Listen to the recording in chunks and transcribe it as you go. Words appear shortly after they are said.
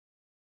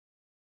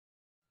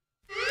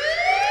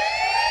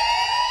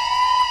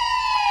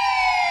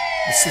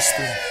the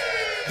system.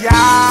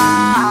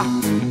 Yeah.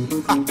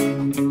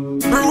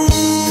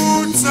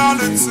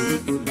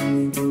 Brutality.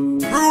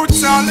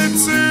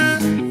 Brutality.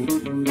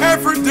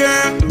 Every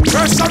day,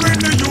 pressure in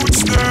the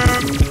youths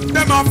them.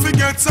 Them have to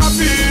get a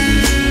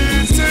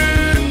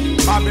beating.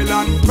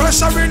 Babylon,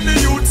 pressure in the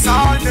youths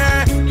all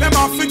day. Them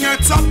have to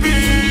get a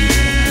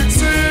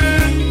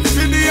beating.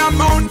 For the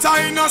amount of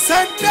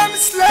innocent them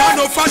slay.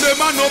 Enough of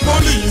them are no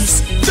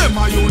police. Them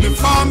are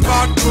uniform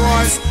bad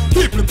boys.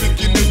 People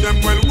picking in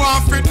them well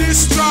want to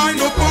destroy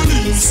no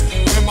police.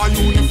 Them are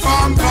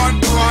uniform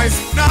bad boys.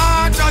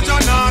 Nah judge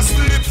and nah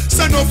sleep.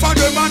 Say no for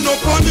them and no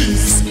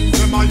police.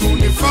 Them are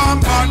uniform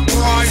bad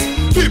boys.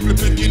 People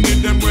picking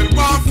in them well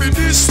want to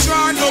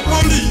destroy no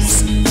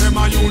police. Them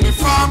are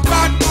uniform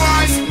bad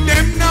boys.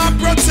 Them not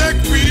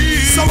protect we.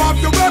 So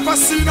have you ever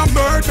seen a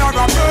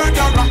murderer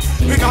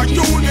in a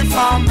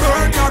uniform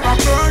murderer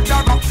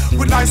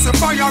with ice and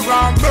fire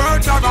and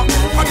murderer?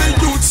 And the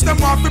youths them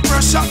want the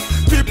pressure.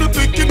 People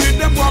picking in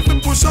them want to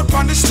push up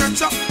on the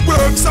stretcher.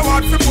 Work so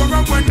hard for more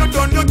and when you're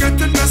done you're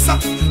getting lesser.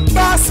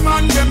 Boss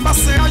man member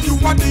say you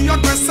are the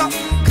aggressor.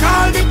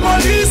 Call the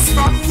police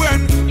from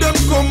when them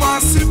come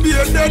and see be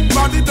a dead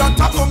body that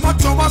a come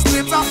 2 hours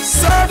later.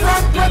 Serve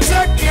and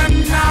protect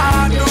them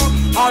now no.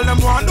 All them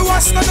want to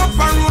stand up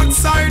on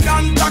roadside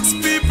and tax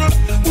people.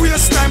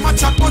 Waste time a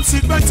chat but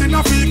seatbelt in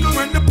a vehicle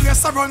when the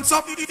place runs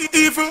up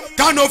evil.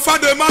 Can't offer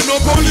them and no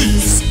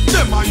police.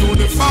 Them are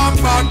uniform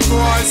bad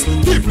boys.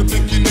 People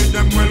thinking in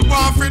them well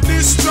want to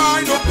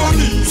destroy no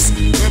police.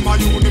 Them are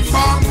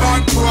uniform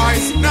bad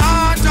boys.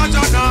 Nah judge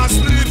and nah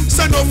sleep.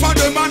 Send off for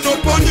them and no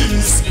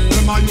police.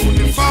 Them are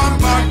uniform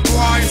bad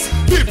boys.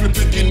 People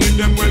thinking in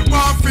them well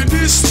want to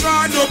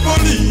destroy no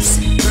police.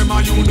 Them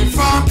are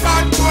uniform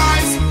bad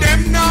boys.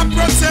 Them not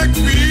protect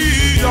me.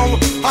 Yo,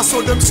 I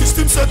saw them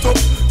system set up.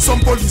 Some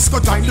police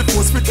got time the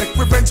force we take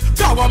revenge.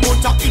 Now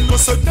amount of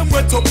innocent them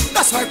wet up.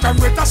 That's why crime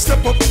rate a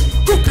step up.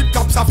 Crooked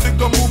cops have to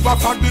go move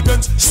off on the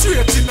bench.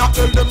 Straight in a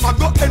hell them a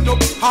go end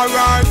up.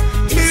 Alright,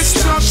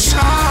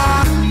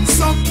 destruction.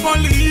 Some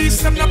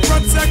police them not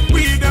protect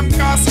we. Them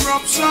cause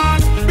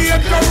corruption. Be a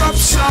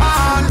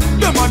corruption.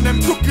 Them and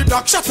them crooked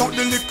dog. Shut out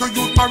the liquor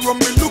youth man run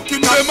me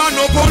looking at. Them and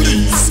no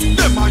police.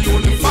 Them are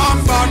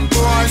uniform bad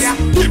boys.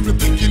 People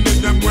thinking in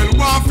them well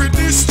want to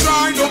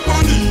destroy no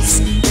police.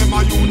 Them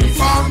are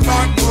uniform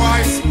bad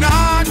boys.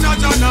 Nah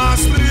judge and nah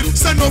sleep.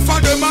 Send no for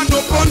them and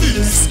no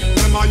police.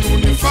 Them are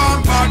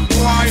uniform bad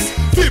boys.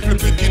 People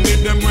picking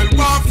in them well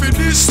want to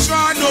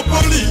destroy no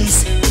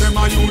police. Them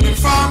are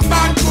uniform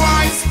bad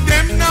boys.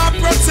 Them not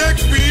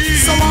protect me.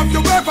 So have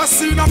you ever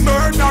seen a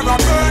murderer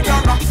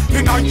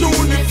in a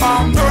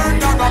uniform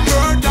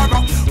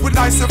murderer with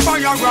ice and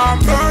fire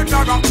and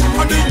murderer?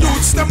 And the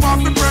youths them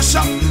want the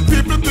pressure.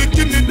 People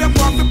picking in them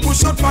want to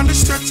push up on the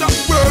stretcher.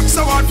 Work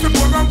so hard for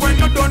more and when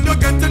you're done you're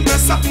getting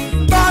lesser.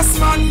 Boss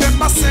man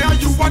member say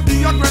you are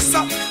the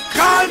aggressor.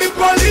 Call the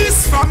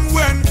police from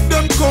when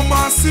them come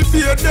and see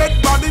be a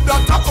dead body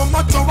that a come 2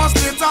 hours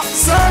later.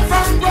 Serve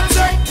and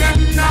protect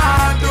them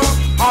now though.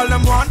 All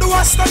them want to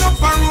stand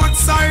up on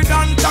roadside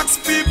and tax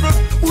people.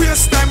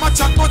 Waste time a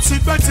chat but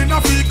seatbelt in a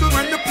vehicle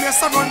when the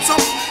place runs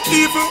up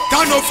evil.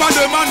 Can't offer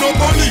them and no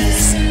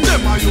police.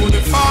 Them are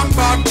uniform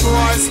bad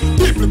boys.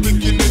 People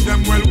thinking in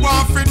them well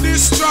want to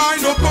destroy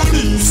no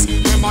police.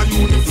 Them are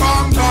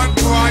uniform bad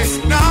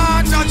boys. Nah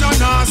judge and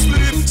nah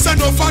sleep.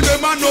 Send off for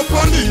them and no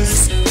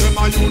police. Them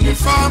are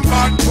uniform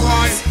bad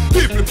boys.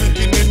 People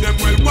thinking in them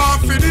well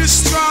want to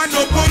destroy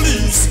no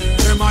police.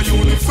 Them are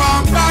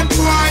uniform bad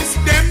boys.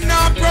 Them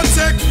not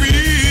protect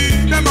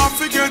me. Them have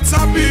to get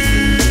a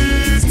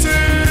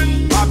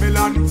beating.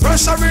 Babylon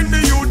pressure in the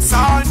youths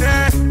all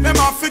day. Them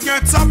have to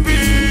get a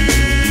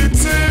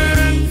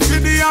beating. For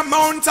the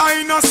amount of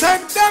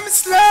innocent them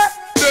slay.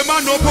 Them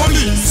are no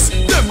police.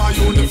 Them are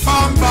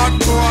uniform bad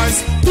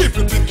boys.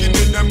 People thinking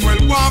in them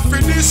well want to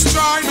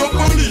destroy no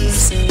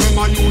police. Them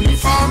are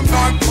uniform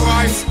bad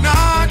boys.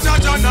 Nah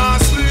judge and nah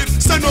sleep.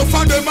 Send off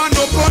for them and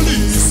no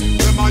police.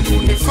 Them are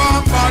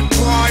uniform bad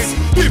boys.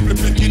 People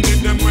thinking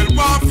in them well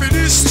want to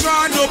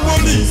destroy no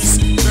police.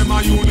 Them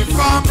are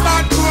uniform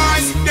bad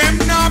boys. Them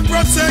not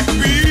protect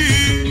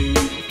me.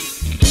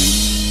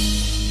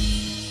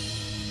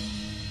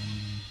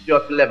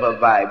 Just level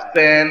vibes,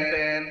 pen.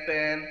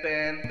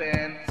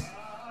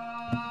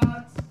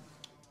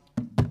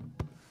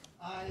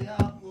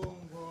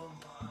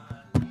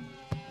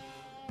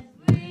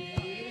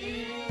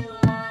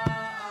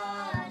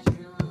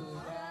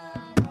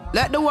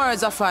 Let the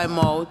words of thy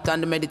mouth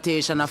and the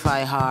meditation of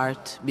thy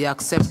heart be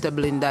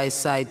acceptable in thy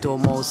sight, O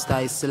Most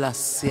High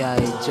Selassie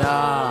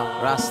Jah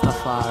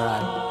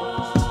Rastafari.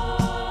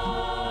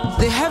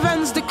 The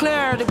heavens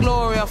declare the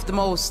glory of the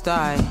Most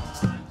High,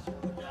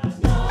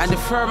 and the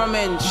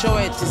firmament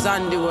showeth his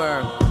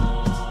handiwork.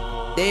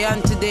 Day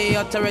unto day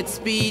uttereth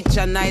speech,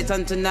 and night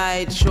unto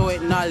night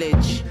showeth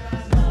knowledge.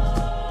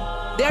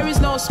 There is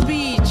no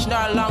speech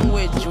nor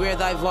language where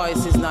thy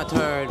voice is not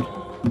heard.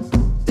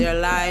 Their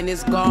line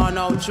is gone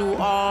out through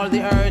all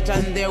the earth,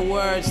 and their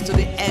words to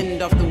the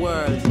end of the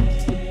world.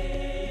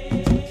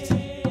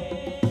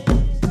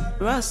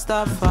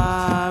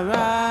 Rastafari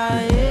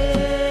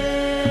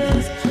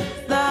is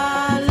the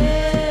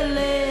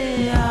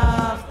lily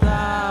of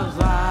the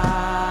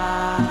valley.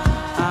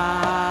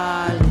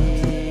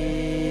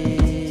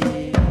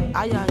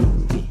 Aye, aye.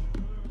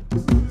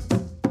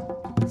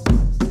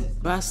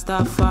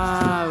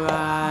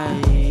 Rastafari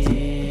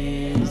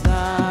is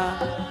the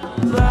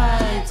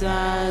bright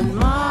and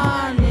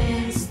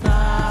morning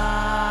star.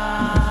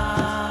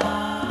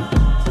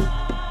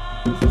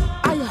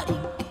 Aye, aye.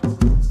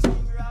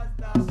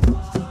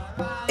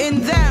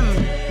 In them,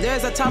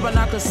 there's a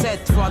tabernacle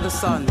set for the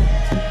sun,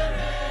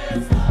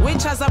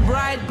 which has a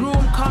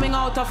bridegroom coming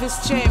out of his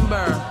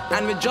chamber,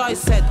 and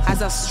rejoiceth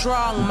as a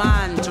strong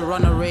man to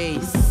run a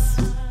race.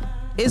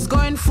 His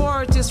going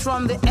forth is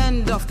from the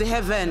end of the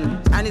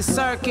heaven, and his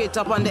circuit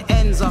upon the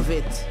ends of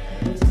it,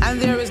 and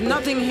there is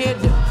nothing hid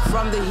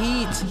from the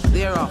heat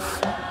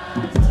thereof.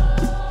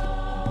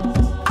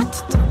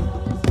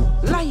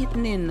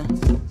 Lightning.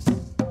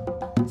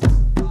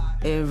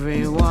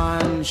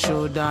 Everyone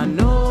should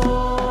know.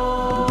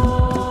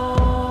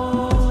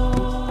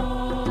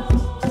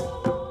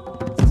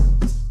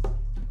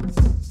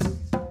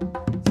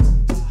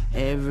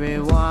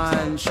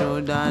 Everyone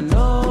should know.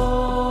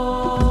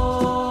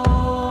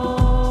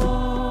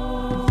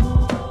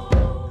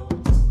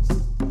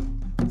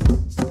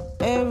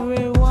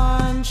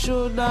 Everyone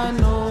should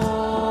know.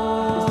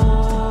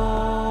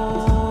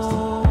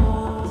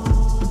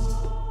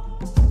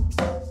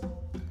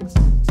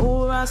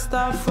 Oh,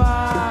 Rastafari.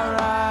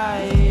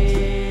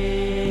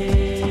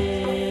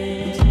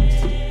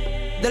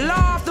 The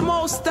law of the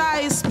Most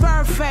High is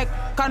perfect,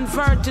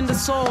 converting the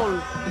soul.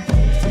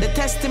 The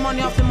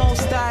testimony of the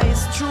Most High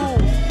is true,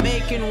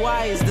 making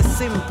wise the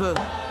simple.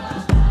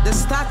 The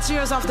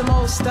statutes of the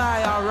Most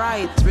High are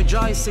right,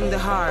 rejoicing the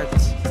heart.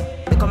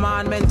 The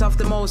commandment of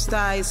the Most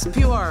High is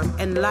pure,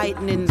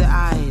 enlightening the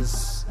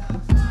eyes.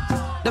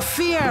 The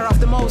fear of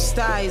the Most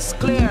High is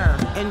clear,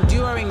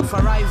 enduring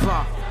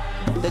forever.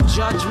 The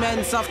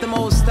judgments of the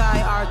Most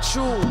High are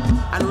true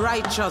and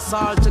righteous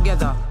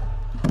altogether.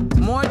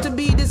 More to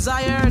be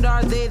desired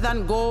are they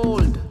than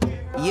gold,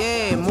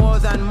 yea, more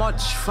than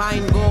much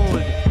fine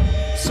gold.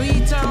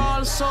 Sweeter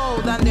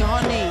also than the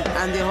honey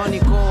and the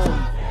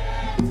honeycomb.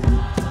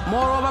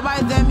 Moreover, by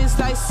them is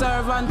thy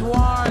servant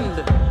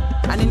warned,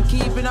 and in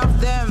keeping of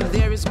them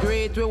there is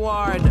great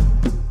reward.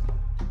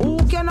 Who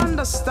can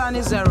understand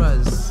his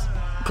errors?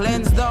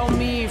 Cleanse thou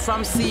me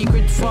from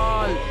secret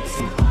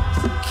faults.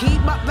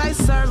 Keep back thy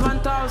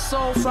servant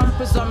also from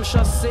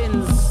presumptuous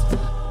sins.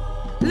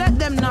 Let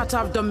them not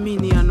have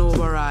dominion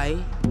over I.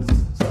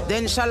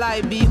 Then shall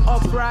I be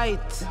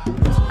upright,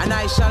 and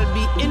I shall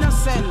be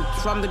innocent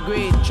from the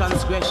great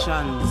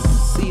transgressions.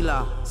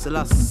 Selah,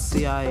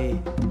 Selassie.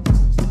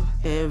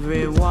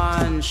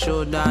 Everyone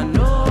should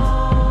know.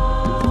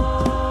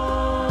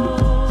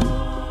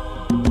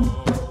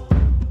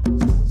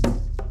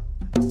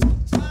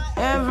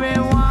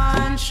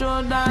 Everyone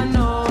should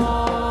know.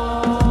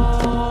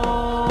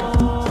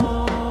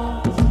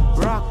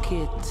 Rock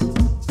it.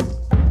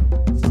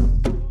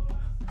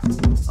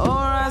 Oh,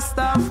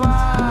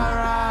 Rastafari.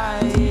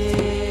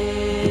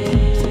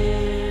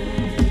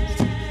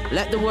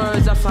 Let the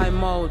words of thy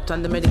mouth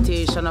and the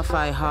meditation of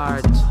thy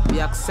heart be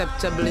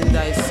acceptable in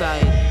thy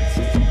sight,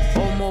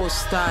 O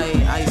Most High,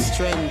 thy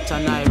strength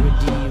and thy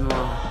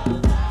redeemer.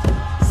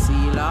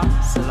 Selah,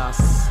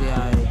 Selassie.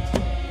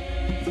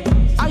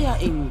 Aya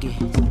Ingi.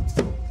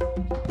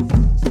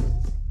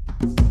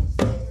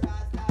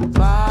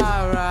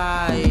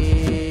 Paradise,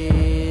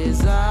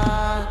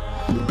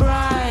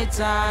 bright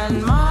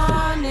and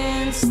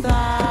morning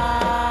star.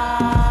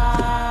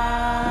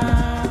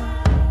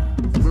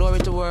 Glory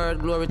to word,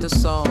 glory to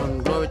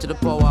sound, glory to the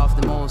power of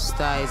the Most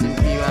High, His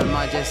Imperial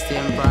Majesty,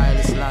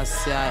 Emperor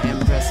Selassie,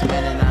 Empress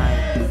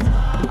Menenai.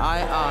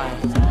 I